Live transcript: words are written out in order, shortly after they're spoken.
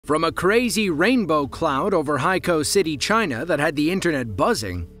From a crazy rainbow cloud over Haikou City, China that had the internet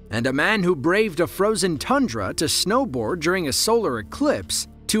buzzing, and a man who braved a frozen tundra to snowboard during a solar eclipse,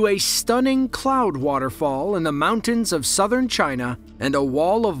 to a stunning cloud waterfall in the mountains of southern China and a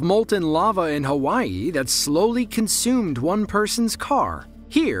wall of molten lava in Hawaii that slowly consumed one person's car,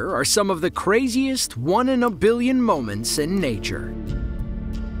 here are some of the craziest 1 in a billion moments in nature.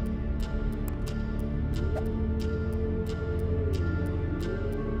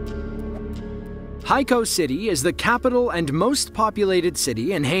 Haikou City is the capital and most populated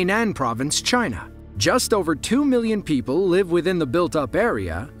city in Hainan Province, China. Just over 2 million people live within the built-up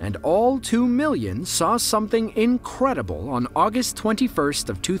area, and all 2 million saw something incredible on August 21st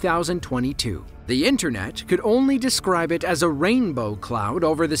of 2022. The internet could only describe it as a rainbow cloud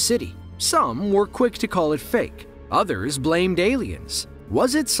over the city. Some were quick to call it fake. Others blamed aliens.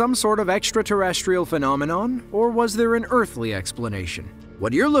 Was it some sort of extraterrestrial phenomenon, or was there an earthly explanation?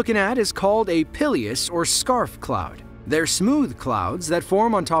 What you're looking at is called a pileus or scarf cloud. They're smooth clouds that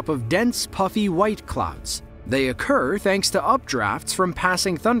form on top of dense, puffy white clouds. They occur thanks to updrafts from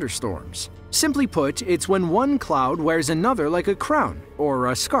passing thunderstorms. Simply put, it's when one cloud wears another like a crown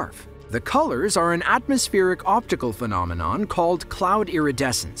or a scarf. The colors are an atmospheric optical phenomenon called cloud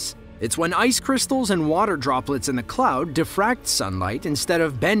iridescence. It's when ice crystals and water droplets in the cloud diffract sunlight instead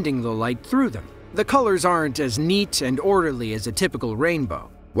of bending the light through them. The colors aren't as neat and orderly as a typical rainbow.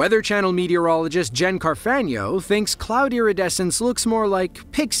 Weather Channel meteorologist Jen Carfagno thinks cloud iridescence looks more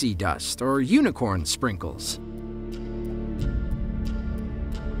like pixie dust or unicorn sprinkles.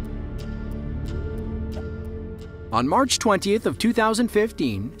 On March 20th of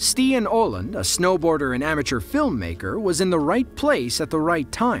 2015, Stian Oland, a snowboarder and amateur filmmaker, was in the right place at the right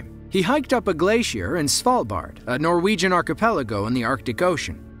time. He hiked up a glacier in Svalbard, a Norwegian archipelago in the Arctic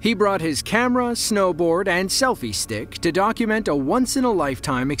Ocean. He brought his camera, snowboard, and selfie stick to document a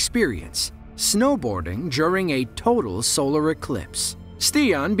once-in-a-lifetime experience, snowboarding during a total solar eclipse.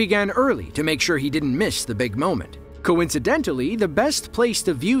 Stian began early to make sure he didn't miss the big moment. Coincidentally, the best place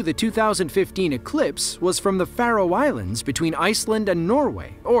to view the 2015 eclipse was from the Faroe Islands between Iceland and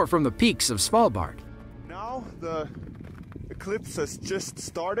Norway, or from the peaks of Svalbard. Now the eclipse has just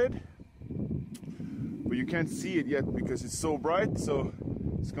started, but you can't see it yet because it's so bright, so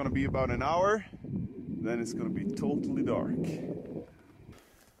it's gonna be about an hour, then it's gonna be totally dark.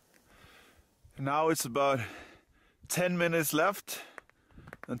 Now it's about 10 minutes left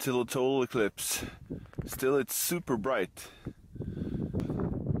until a total eclipse. Still, it's super bright.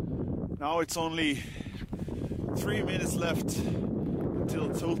 Now it's only 3 minutes left until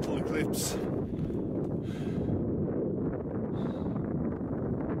total eclipse.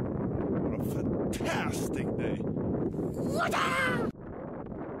 What a fantastic day!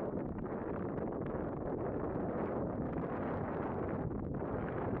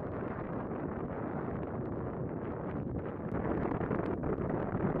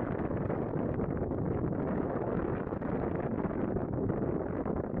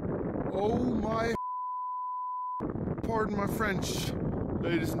 Oh my, pardon my French,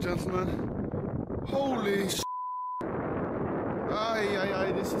 ladies and gentlemen. Holy sh**.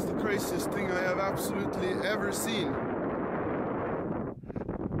 Ay, this is the craziest thing I have absolutely ever seen.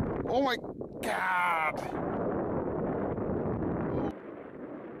 Oh my God.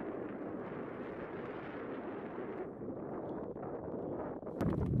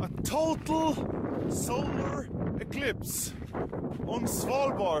 A total solar eclipse on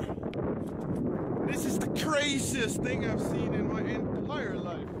Svalbard. This is the craziest thing I've seen in my entire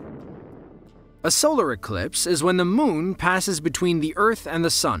life. A solar eclipse is when the moon passes between the Earth and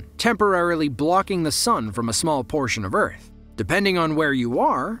the sun, temporarily blocking the sun from a small portion of Earth. Depending on where you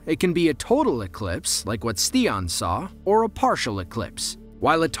are, it can be a total eclipse, like what Stian saw, or a partial eclipse.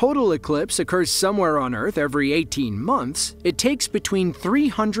 While a total eclipse occurs somewhere on Earth every 18 months, it takes between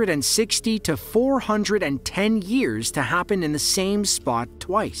 360 to 410 years to happen in the same spot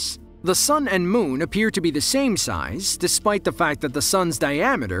twice. The sun and moon appear to be the same size, despite the fact that the sun's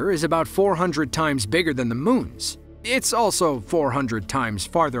diameter is about 400 times bigger than the moon's. It's also 400 times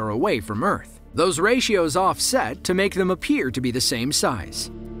farther away from Earth. Those ratios offset to make them appear to be the same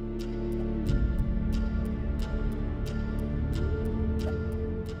size.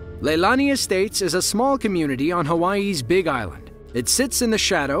 Leilani Estates is a small community on Hawaii's Big Island. It sits in the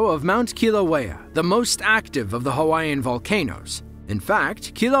shadow of Mount Kilauea, the most active of the Hawaiian volcanoes. In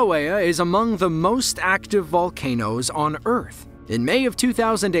fact, Kilauea is among the most active volcanoes on Earth. In May of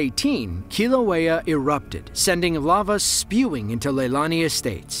 2018, Kilauea erupted, sending lava spewing into Leilani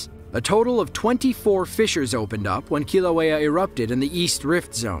Estates. A total of 24 fissures opened up when Kilauea erupted in the East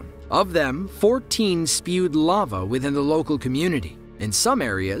Rift Zone. Of them, 14 spewed lava within the local community. In some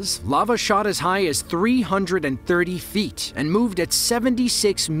areas, lava shot as high as 330 feet and moved at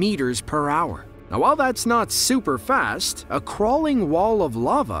 76 meters per hour. Now, while that's not super fast, a crawling wall of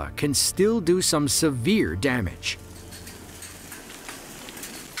lava can still do some severe damage.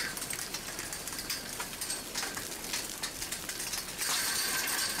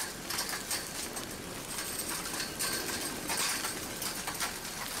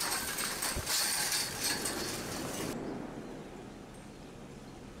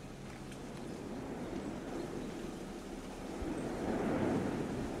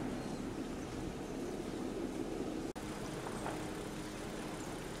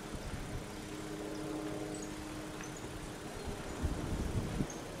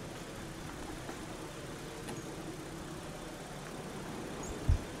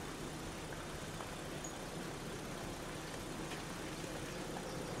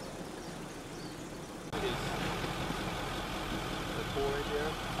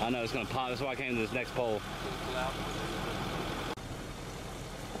 I know it's gonna pop, that's why I came to this next pole.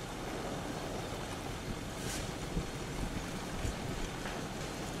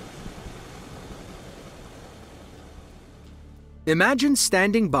 Imagine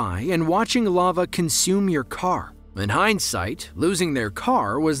standing by and watching lava consume your car. In hindsight, losing their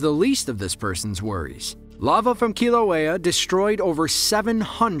car was the least of this person's worries. Lava from Kilauea destroyed over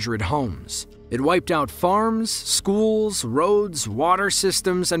 700 homes. It wiped out farms, schools, roads, water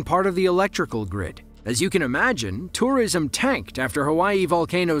systems, and part of the electrical grid. As you can imagine, tourism tanked after Hawaii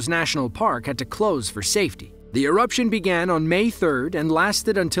Volcanoes National Park had to close for safety. The eruption began on May 3rd and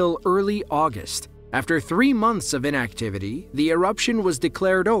lasted until early August. After 3 months of inactivity, the eruption was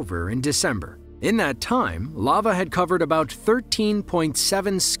declared over in December. In that time, lava had covered about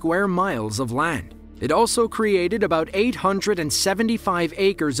 13.7 square miles of land. It also created about 875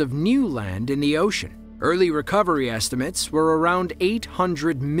 acres of new land in the ocean. Early recovery estimates were around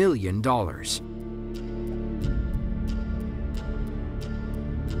 $800 million.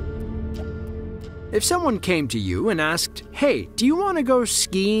 If someone came to you and asked, "Hey, do you want to go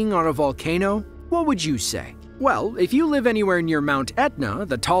skiing on a volcano?" what would you say? Well, if you live anywhere near Mount Etna,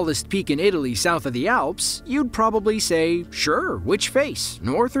 the tallest peak in Italy south of the Alps, you'd probably say, "Sure, which face,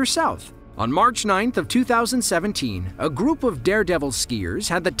 north or south?" On March 9th of 2017, a group of daredevil skiers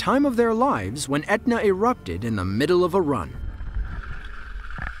had the time of their lives when Etna erupted in the middle of a run.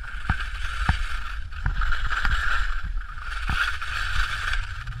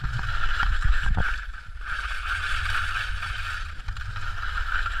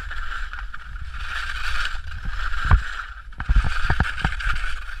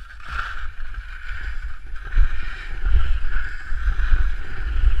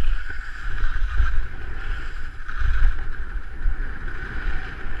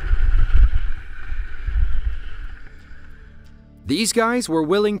 These guys were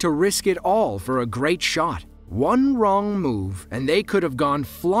willing to risk it all for a great shot. One wrong move, and they could have gone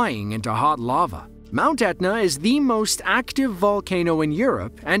flying into hot lava. Mount Etna is the most active volcano in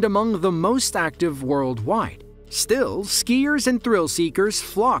Europe and among the most active worldwide. Still, skiers and thrill seekers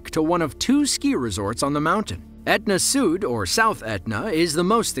flock to one of 2 ski resorts on the mountain. Etna Sud, or South Etna, is the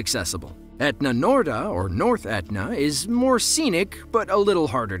most accessible. Etna Norda, or North Etna, is more scenic but a little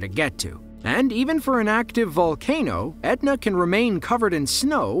harder to get to. And even for an active volcano, Etna can remain covered in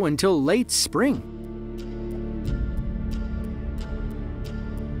snow until late spring.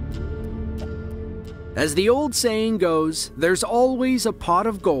 As the old saying goes, there's always a pot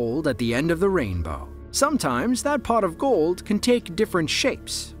of gold at the end of the rainbow. Sometimes that pot of gold can take different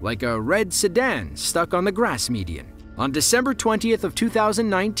shapes, like a red sedan stuck on the grass median. On December 20th of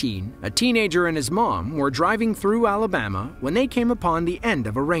 2019, a teenager and his mom were driving through Alabama when they came upon the end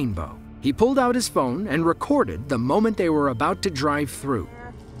of a rainbow. He pulled out his phone and recorded the moment they were about to drive through.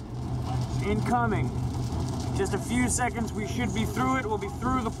 Incoming. Just a few seconds, we should be through it. We'll be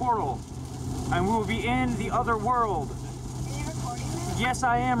through the portal. And we will be in the other world. Are you recording it? Yes,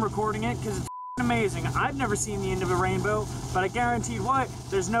 I am recording it because it's amazing. I've never seen the end of a rainbow, but I guaranteed what?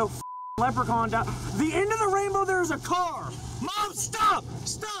 There's no leprechaun down. The end of the rainbow, there's a car. Mom, stop!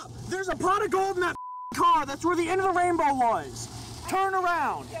 Stop! There's a pot of gold in that car. That's where the end of the rainbow was. Turn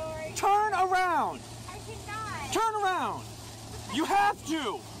around. Turn around. I cannot. Turn around. You have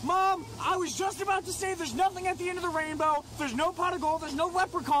to. Mom, I was just about to say there's nothing at the end of the rainbow. There's no pot of gold. There's no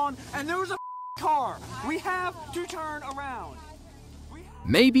leprechaun. And there was a car. We have to turn around.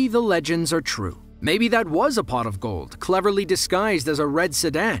 Maybe the legends are true. Maybe that was a pot of gold, cleverly disguised as a red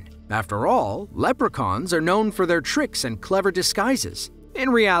sedan. After all, leprechauns are known for their tricks and clever disguises. In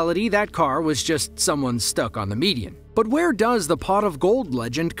reality, that car was just someone stuck on the median. But where does the pot of gold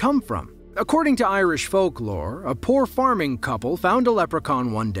legend come from? According to Irish folklore, a poor farming couple found a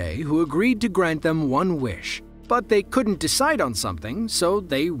leprechaun one day who agreed to grant them one wish. But they couldn't decide on something, so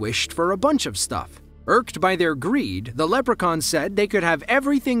they wished for a bunch of stuff. Irked by their greed, the leprechaun said they could have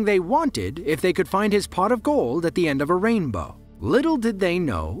everything they wanted if they could find his pot of gold at the end of a rainbow. Little did they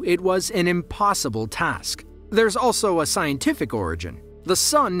know it was an impossible task. There's also a scientific origin. The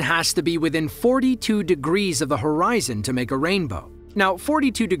sun has to be within 42 degrees of the horizon to make a rainbow. Now,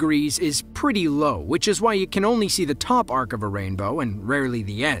 42 degrees is pretty low, which is why you can only see the top arc of a rainbow and rarely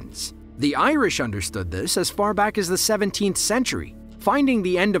the ends. The Irish understood this as far back as the 17th century. Finding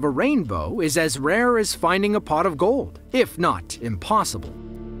the end of a rainbow is as rare as finding a pot of gold, if not impossible.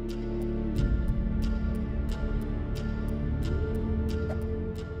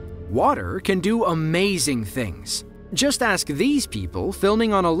 Water can do amazing things. Just ask these people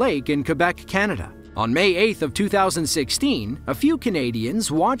filming on a lake in Quebec, Canada. On May 8th of 2016, a few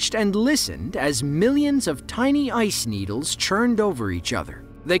Canadians watched and listened as millions of tiny ice needles churned over each other.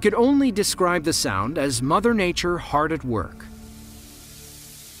 They could only describe the sound as Mother Nature hard at work.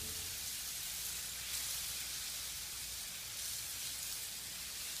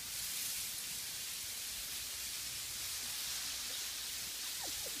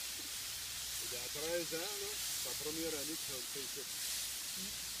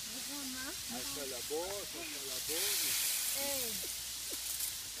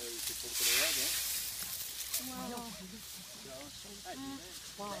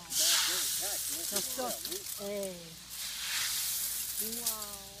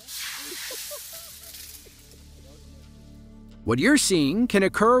 What you're seeing can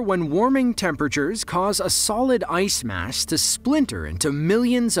occur when warming temperatures cause a solid ice mass to splinter into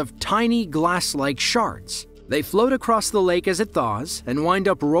millions of tiny glass-like shards. They float across the lake as it thaws and wind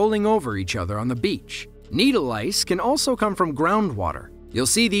up rolling over each other on the beach. Needle ice can also come from groundwater. You'll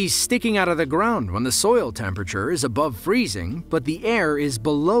see these sticking out of the ground when the soil temperature is above freezing, but the air is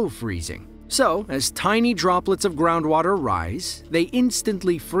below freezing. So, as tiny droplets of groundwater rise, they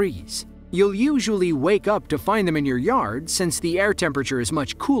instantly freeze. You'll usually wake up to find them in your yard since the air temperature is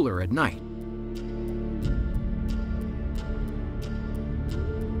much cooler at night.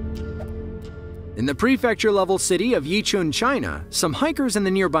 In the prefecture-level city of Yichun, China, some hikers in the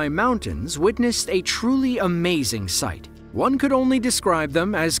nearby mountains witnessed a truly amazing sight. One could only describe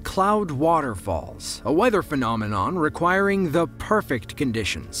them as cloud waterfalls, a weather phenomenon requiring the perfect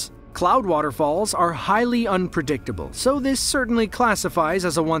conditions. Cloud waterfalls are highly unpredictable, so this certainly classifies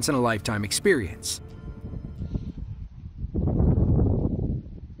as a once-in-a-lifetime experience.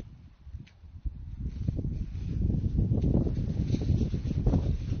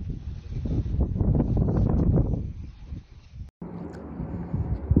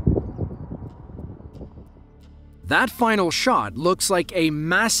 That final shot looks like a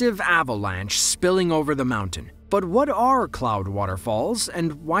massive avalanche spilling over the mountain. But what are cloud waterfalls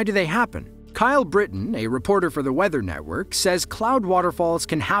and why do they happen? Kyle Britton, a reporter for the Weather Network, says cloud waterfalls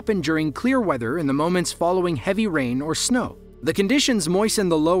can happen during clear weather in the moments following heavy rain or snow. The conditions moisten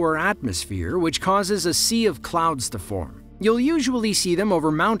the lower atmosphere, which causes a sea of clouds to form. You'll usually see them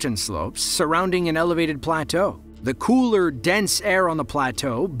over mountain slopes surrounding an elevated plateau. The cooler, dense air on the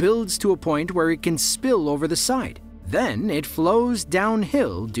plateau builds to a point where it can spill over the side. Then it flows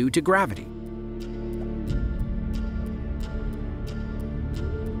downhill due to gravity.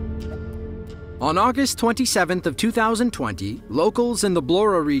 On August 27th of 2020, locals in the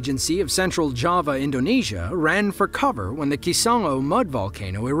Blora Regency of Central Java, Indonesia, ran for cover when the Kisongo mud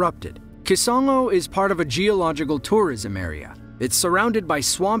volcano erupted. Kisongo is part of a geological tourism area. It's surrounded by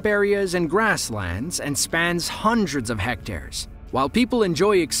swamp areas and grasslands and spans hundreds of hectares. While people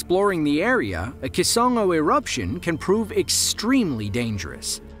enjoy exploring the area, a Kisongo eruption can prove extremely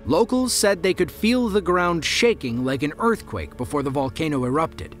dangerous. Locals said they could feel the ground shaking like an earthquake before the volcano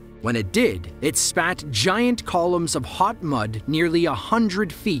erupted. When it did, it spat giant columns of hot mud nearly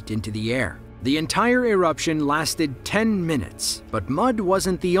 100 feet into the air. The entire eruption lasted 10 minutes, but mud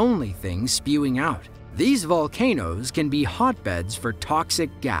wasn't the only thing spewing out. These volcanoes can be hotbeds for toxic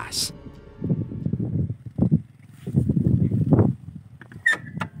gas.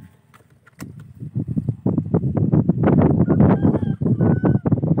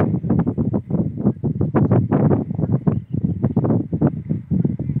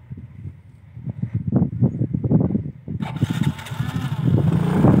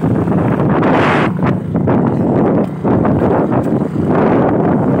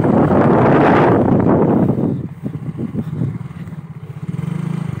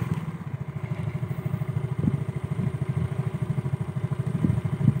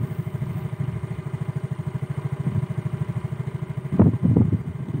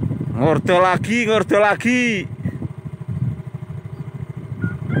 Ngorto lagi, ngorto lagi.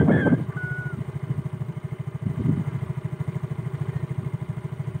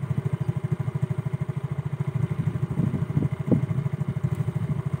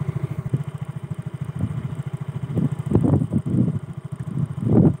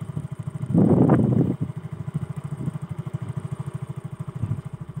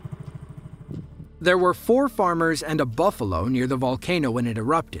 There were 4 farmers and a buffalo near the volcano when it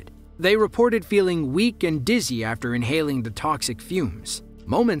erupted. They reported feeling weak and dizzy after inhaling the toxic fumes.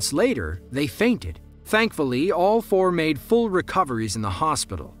 Moments later, they fainted. Thankfully, all 4 made full recoveries in the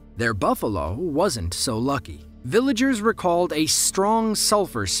hospital. Their buffalo wasn't so lucky. Villagers recalled a strong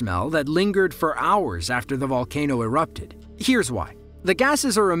sulfur smell that lingered for hours after the volcano erupted. Here's why. The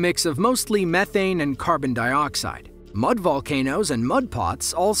gases are a mix of mostly methane and carbon dioxide. Mud volcanoes and mud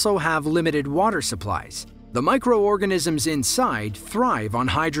pots also have limited water supplies. The microorganisms inside thrive on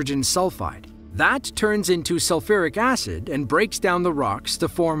hydrogen sulfide. That turns into sulfuric acid and breaks down the rocks to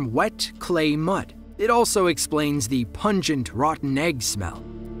form wet clay mud. It also explains the pungent rotten egg smell.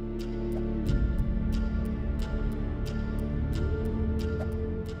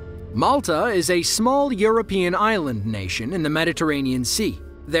 Malta is a small European island nation in the Mediterranean Sea.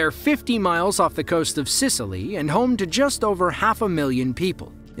 They're 50 miles off the coast of Sicily and home to just over 500,000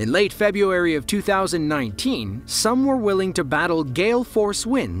 people. In late February of 2019, some were willing to battle gale force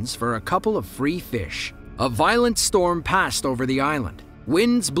winds for a couple of free fish. A violent storm passed over the island.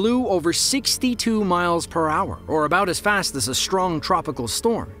 Winds blew over 62 miles per hour, or about as fast as a strong tropical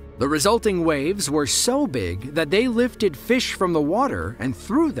storm. The resulting waves were so big that they lifted fish from the water and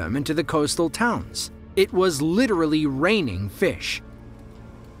threw them into the coastal towns. It was literally raining fish.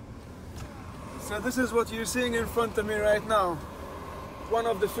 So this is what you're seeing in front of me right now. One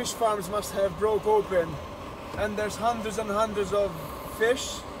of the fish farms must have broke open, and there's hundreds and hundreds of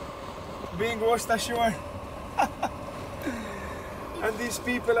fish being washed ashore. And these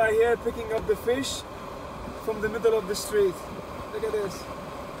people are here picking up the fish from the middle of the street. Look at this.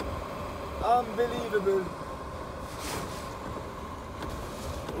 Unbelievable.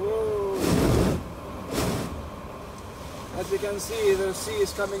 Whoa. As you can see, the sea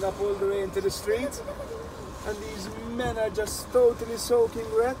is coming up all the way into the street, and these men are just totally soaking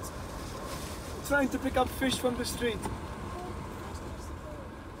wet, trying to pick up fish from the street.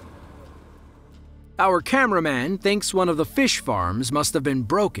 Our cameraman thinks one of the fish farms must have been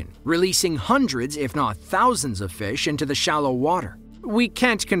broken, releasing hundreds, if not thousands of fish into the shallow water. We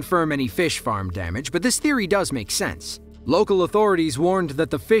can't confirm any fish farm damage, but this theory does make sense. Local authorities warned that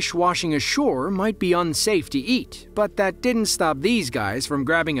the fish washing ashore might be unsafe to eat, but that didn't stop these guys from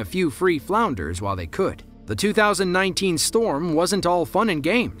grabbing a few free flounders while they could. The 2019 storm wasn't all fun and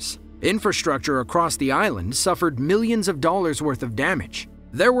games. Infrastructure across the island suffered millions of dollars worth of damage.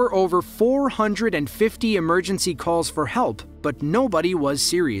 There were over 450 emergency calls for help, but nobody was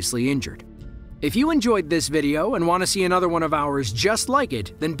seriously injured. If you enjoyed this video and want to see another one of ours just like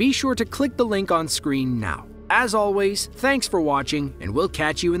it, then be sure to click the link on screen now. As always, thanks for watching, and we'll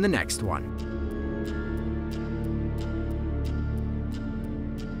catch you in the next one.